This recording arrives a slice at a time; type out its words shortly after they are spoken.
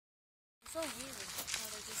So weird how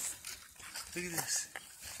they just... Look at this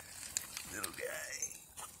little guy.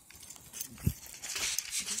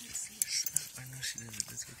 She doesn't see us. I know she doesn't.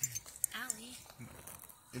 That's okay. Allie.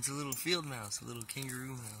 It's a little field mouse, a little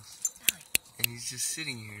kangaroo mouse. Allie. And he's just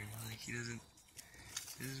sitting here, like he doesn't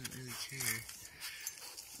really care.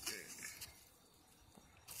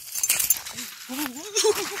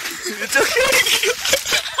 It's okay.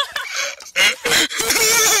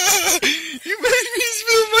 You made me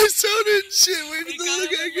spill my soda and shit. Where did the little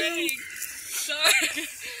guy go? Sorry.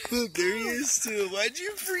 Look, there he is still. Why'd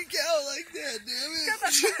you freak out like that, damn it?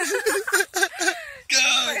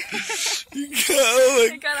 God. Oh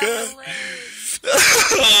my God.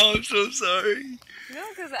 Oh, I'm so sorry. No,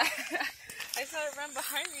 because I saw it run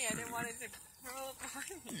behind me. I didn't want it to curl up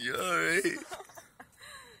behind me. You alright?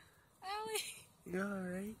 Allie. You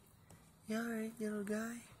alright? You alright, little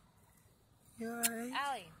guy? You alright?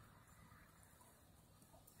 Allie.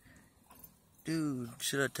 Dude,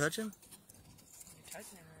 should I touch him? You're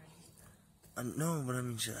touching him already. No, but I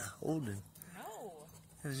mean, should I hold him? No.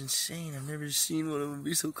 That was insane. I've never seen one of them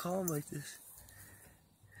be so calm like this.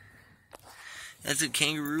 That's a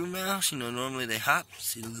kangaroo mouse. You know, normally they hop.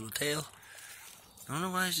 See the little tail? I don't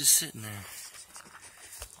know why he's just sitting there.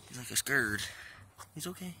 He's like a scared. He's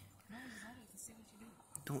okay. No, he's not. Let's see what you do.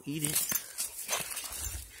 Don't eat it.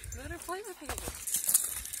 Let her play with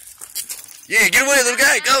you. Yeah, get away, little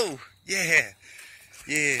guy. Go. Yeah.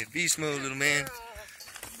 Yeah, beast mode, little man.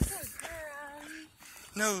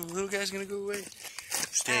 No, little guy's gonna go away.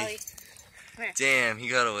 Stay. Allie. Come here. Damn, he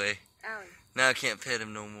got away. Allie. Now I can't pet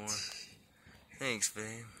him no more. Thanks,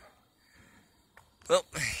 babe. Well,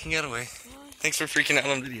 he got away. Thanks for freaking out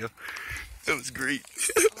on video. That was great.